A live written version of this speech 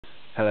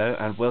Hello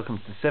and welcome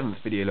to the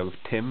 7th video log of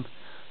Tim,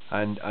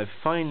 and I've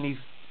finally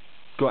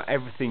got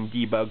everything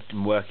debugged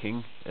and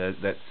working.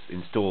 That's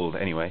installed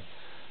anyway.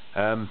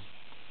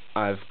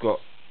 I've got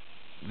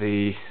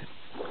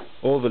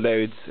all the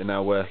loads are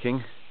now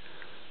working.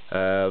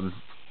 The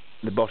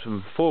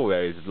bottom 4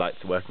 rows of lights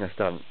are working. I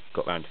still haven't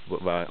got round to put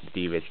the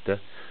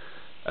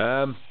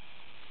deregister.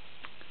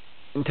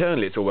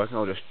 Internally it's all working.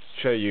 I'll just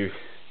show you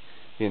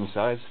the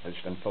insides. I'll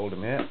just unfold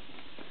them here.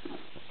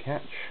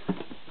 Catch.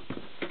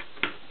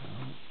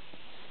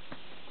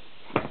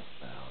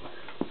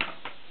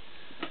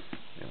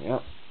 There we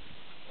are.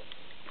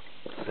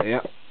 So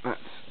yeah, that's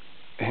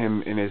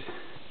him in his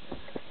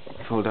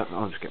fold up.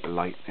 I'll just get the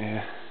light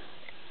here.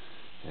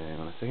 Hang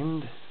on a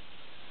second.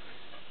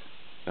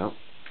 No,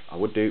 I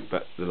would do,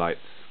 but the light's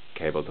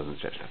cable doesn't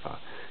stretch that far.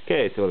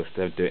 Okay, so I'll just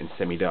do it in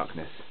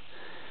semi-darkness.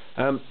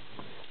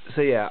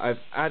 So yeah, I've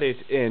added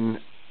in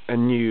a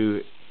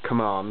new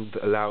command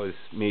that allows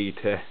me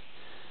to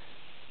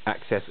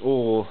access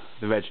all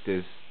the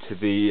registers to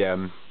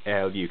the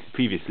ALU.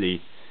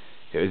 Previously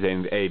it was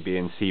only the A, B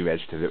and C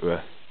register that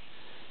were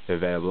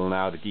available.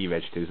 Now the D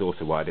register is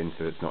also wired in,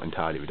 so it's not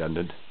entirely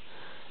redundant.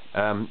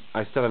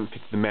 I still haven't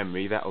fitted the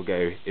memory. That will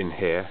go in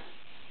here,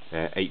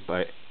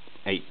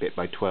 8-bit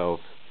by 12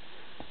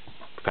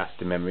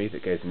 capacitor memory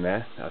that goes in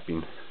there that I've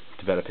been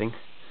developing.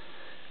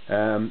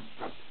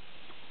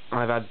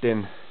 I've added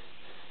in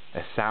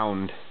a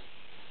sound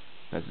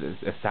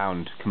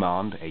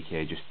command,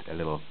 aka just a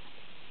little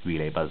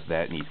relay buzz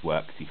there. It needs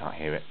work so you can't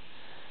hear it,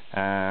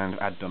 and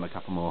I've added on a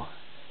couple more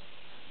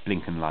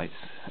blinking lights.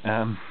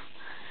 Other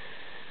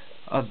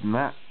than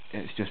that,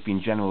 it's just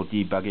been general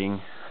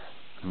debugging.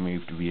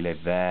 Moved the relay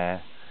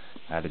there,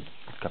 added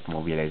a couple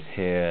more relays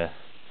here.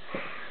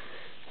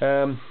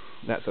 That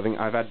sort of thing.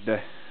 I've added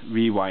the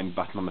rewind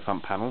button on the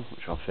front panel,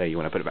 which I'll show you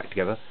when I put it back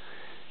together.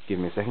 Give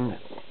me a second.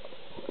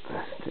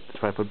 Take the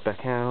tripod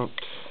back out.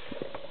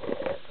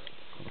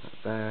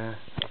 There.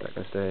 Is that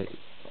going to stay?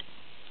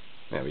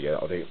 There we go.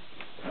 That'll do.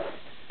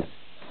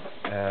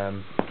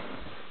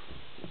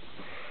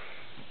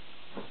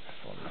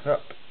 Fold this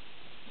up.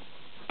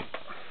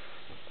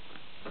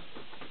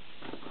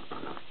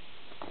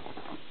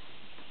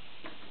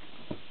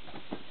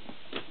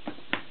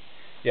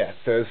 Yeah,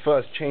 so as far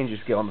as changes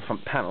go on the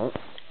front panel,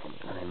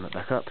 name that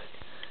back up,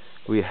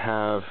 we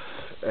have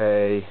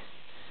a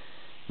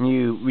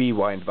new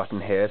rewind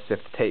button here, so if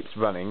the tape's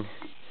running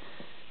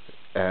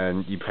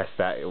and you press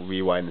that, it'll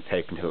rewind the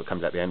tape until it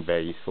comes out the end.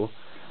 Very useful.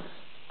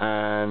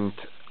 And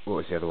what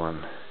was the other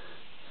one?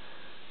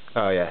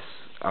 Oh yes,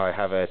 I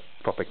have a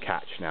proper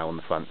catch now on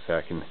the front, so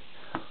I can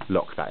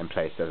lock that in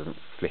place so it doesn't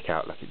flick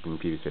out like it's been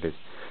previous videos.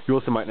 You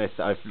also might notice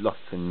that I've lost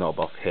the knob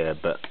off here,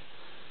 but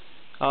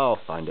I'll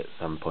find it at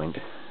some point.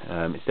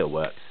 It still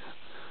works.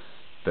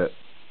 But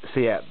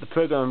so yeah, the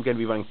program I'm going to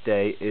be running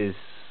today is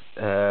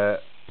a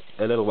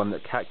little one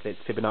that calculates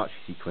Fibonacci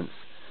sequence.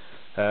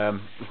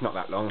 It's not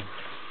that long.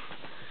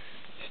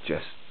 It's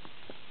just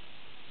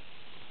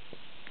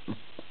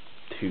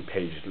 2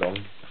 pages long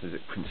as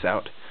it prints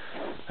out.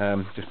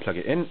 Just plug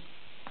it in,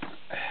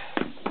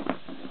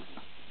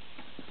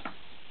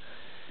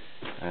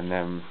 and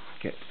then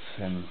get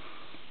some.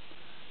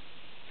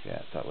 Yeah,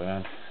 it's that way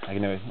around. I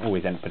can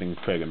always end up putting the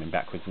program in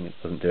backwards and it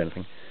doesn't do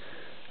anything.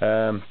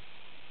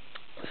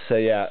 So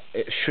yeah,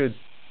 it should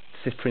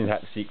print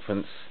out the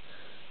sequence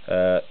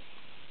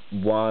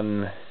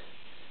 1,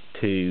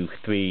 2,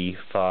 3,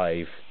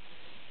 5,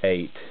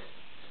 8,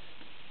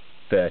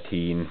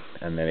 13,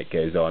 and then it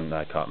goes on.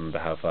 I can't remember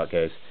how far it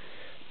goes,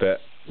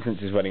 but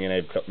since it's running in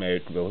overclock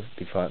mode, we'll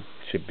be fine.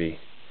 Should be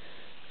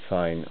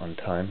fine on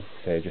time.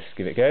 So just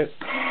give it a go.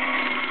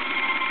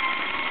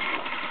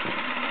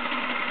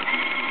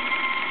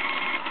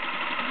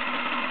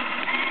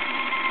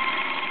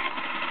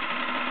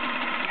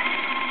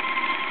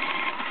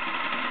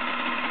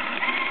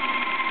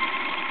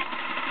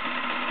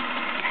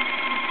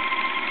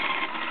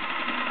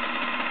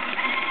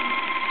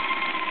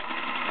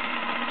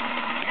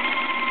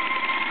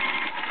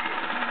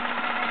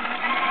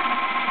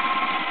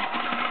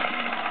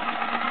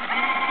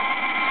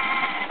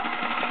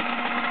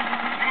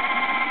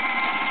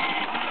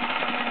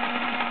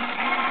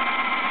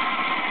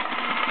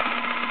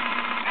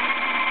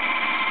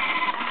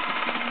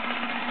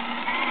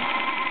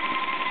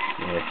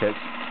 So it's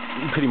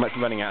pretty much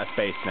running out of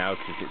space now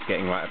because it's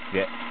getting right up to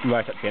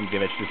the end of the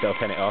register, so I'll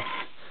turn it off.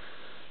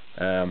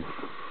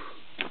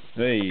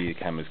 The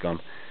camera's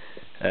gone.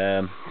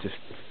 Just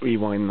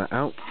rewind that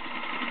out.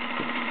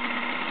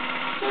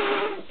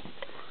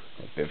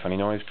 It's a bit of a funny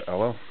noise, but oh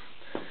well.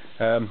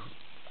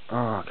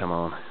 Oh, come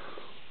on.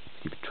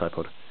 Stupid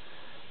tripod.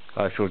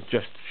 I shall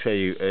just show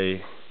you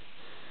a...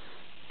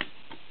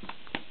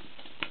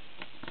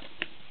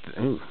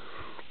 Ooh,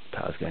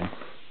 power's going.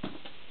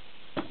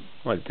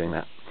 Why is it doing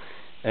that?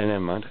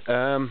 Never mind.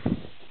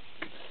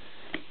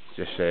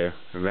 Just show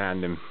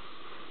random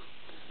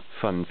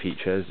fun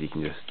features. You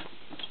can just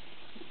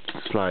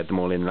slide them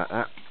all in like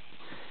that,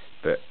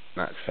 but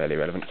that's fairly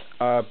irrelevant.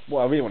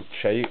 What I really wanted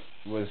to show you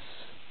was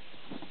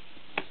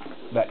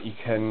that you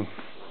can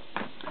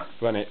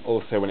run it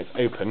also when it's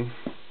open.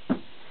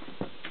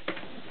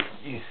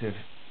 Use of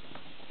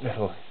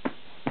little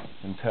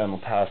internal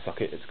power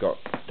socket it's got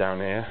down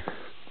here.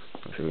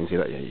 Not sure if you can see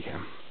that. Yeah, you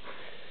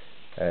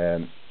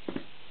can.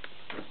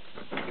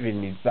 You really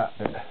need that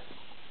bit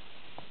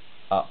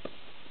up,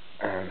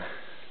 and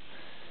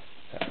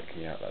that bit can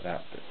be out like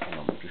that. But hang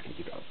on, I'm just going to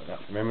keep it up like that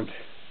for a moment.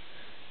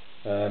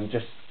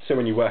 Just so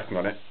when you're working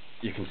on it,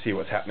 you can see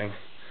what's happening.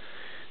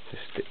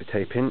 Just stick the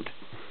tape in.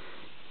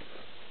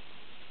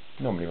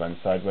 Normally runs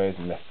sideways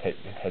unless tape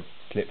head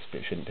slips, but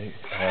it shouldn't do.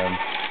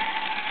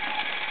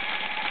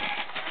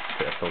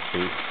 Bit of full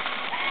speed,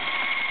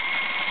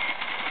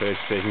 so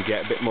you can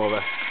get a bit more of a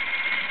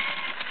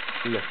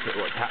look at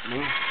what's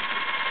happening.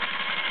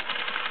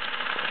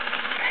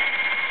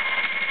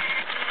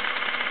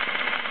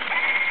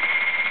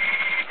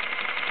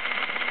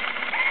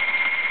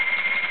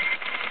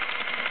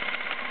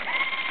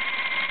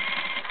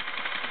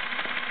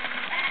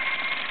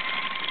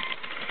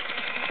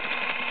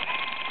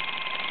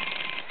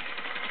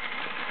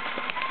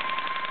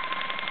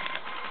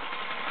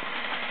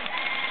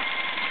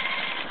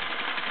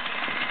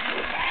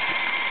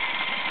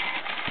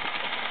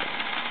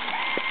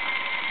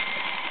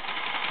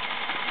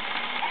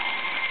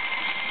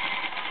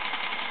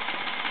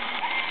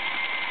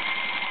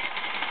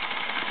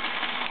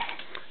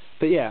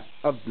 But yeah,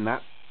 other than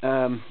that,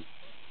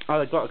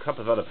 I've got a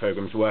couple of other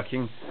programs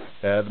working.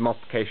 The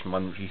multiplication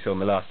one, which you saw in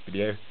the last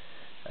video.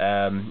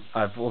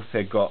 I've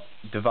also got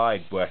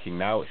divide working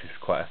now, which is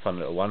quite a fun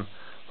little one.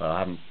 Well, I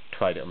haven't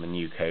tried it on the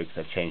new code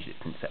because I've changed it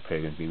since that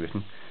program's been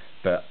written.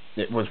 But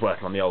it was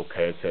working on the old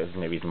code, so there's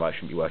no reason why it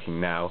shouldn't be working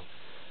now.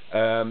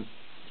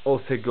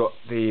 Also got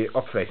the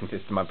operating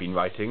system I've been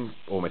writing,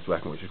 almost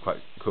working, which is quite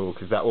cool,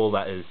 because all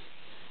that is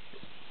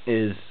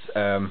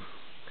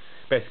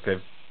basically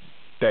a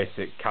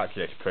basic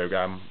calculator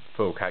program,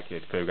 full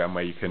calculator program,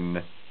 where you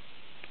can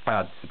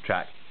add,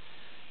 subtract,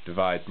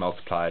 divide,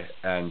 multiply,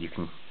 and you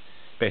can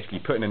basically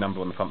put in a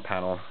number on the front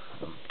panel.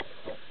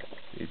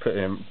 You put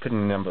in a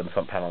number on the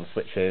front panel on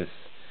switches,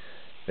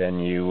 then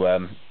you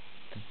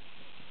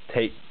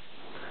take.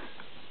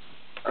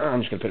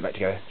 I'm just going to put it back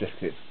together just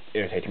because it's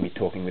irritating me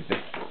talking with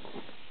this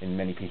in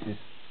many pieces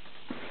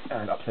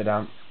and upside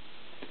down.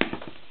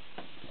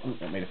 Oh,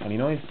 that made a funny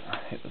noise. I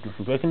hope there's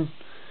nothing broken.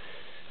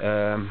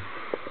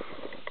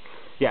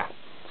 Yeah,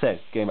 so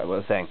going back to what I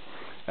was saying,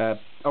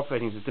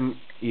 operating system,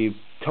 you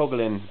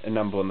toggle in a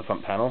number on the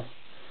front panel,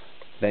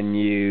 then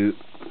you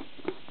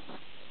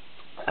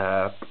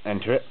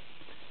enter it,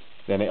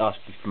 then it asks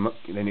you for,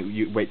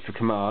 you wait for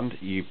command,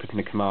 you put in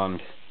a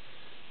command,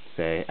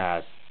 say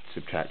add,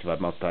 subtract,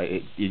 divide, multiply,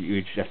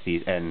 you just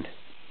use end,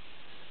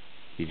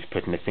 you just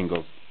put in a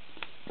single,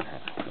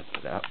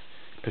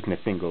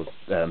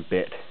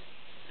 bit,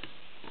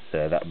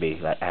 so that would be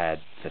like add,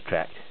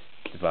 subtract,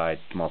 divide,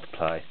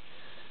 multiply,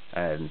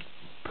 and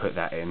put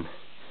that in.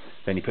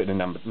 Then you put in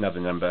another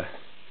number,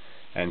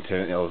 and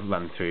it'll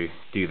run through,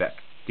 do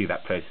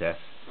that process.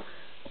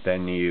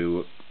 Then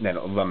it'll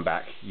run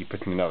back. You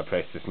put in another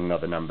process and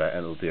another number, and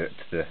it'll do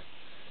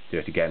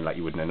it again like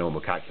you would in a normal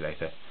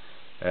calculator.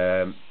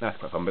 That's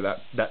quite fun, but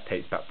that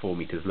takes about 4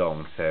 meters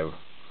long, so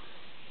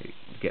it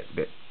gets a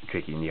bit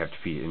tricky, and you have to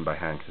feed it in by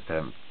hand because I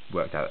haven't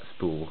worked out that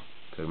spool.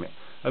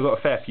 I've got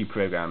a fair few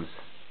programs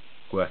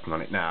working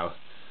on it now,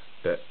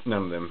 but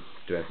none of them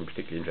do anything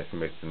particularly interesting.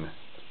 Most of them are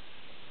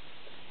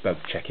bug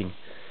checking.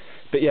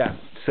 But yeah,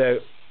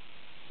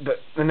 but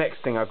the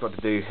next thing I've got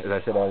to do, as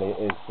I said earlier,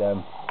 is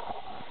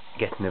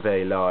getting a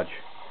very large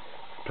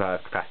supply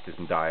of capacitors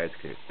and diodes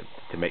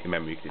to make the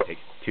memory, because it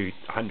takes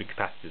 100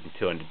 capacitors and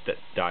 200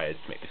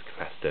 diodes to make this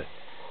capacitor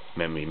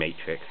memory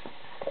matrix,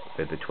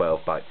 so the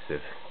 12 bytes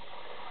of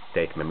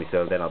data memory.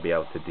 So then I'll be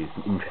able to do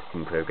some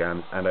interesting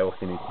programs, and I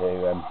also need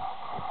to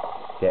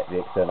get the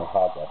external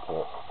hardware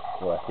port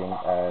working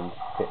and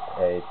fit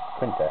a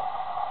printer,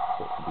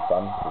 which will be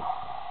fun because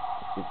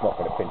it's not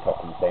going to print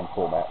off in the same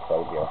format, so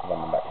I'll be able to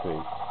run them back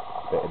through,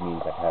 but it means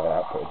I can have an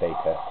output of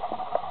data,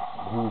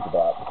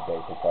 usable output of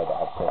data, so I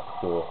don't have to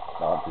store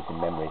the answers in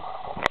memory,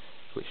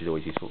 which is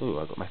always useful. Oh,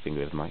 I've got my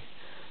finger over the mic.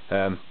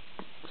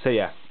 So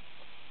yeah,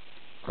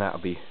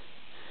 that'll be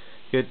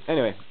good.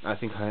 Anyway, I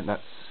think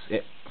that's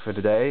it for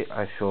today.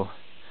 I shall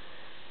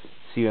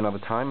see you another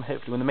time,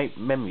 hopefully when the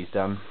memory's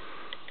done.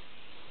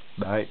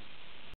 Bye.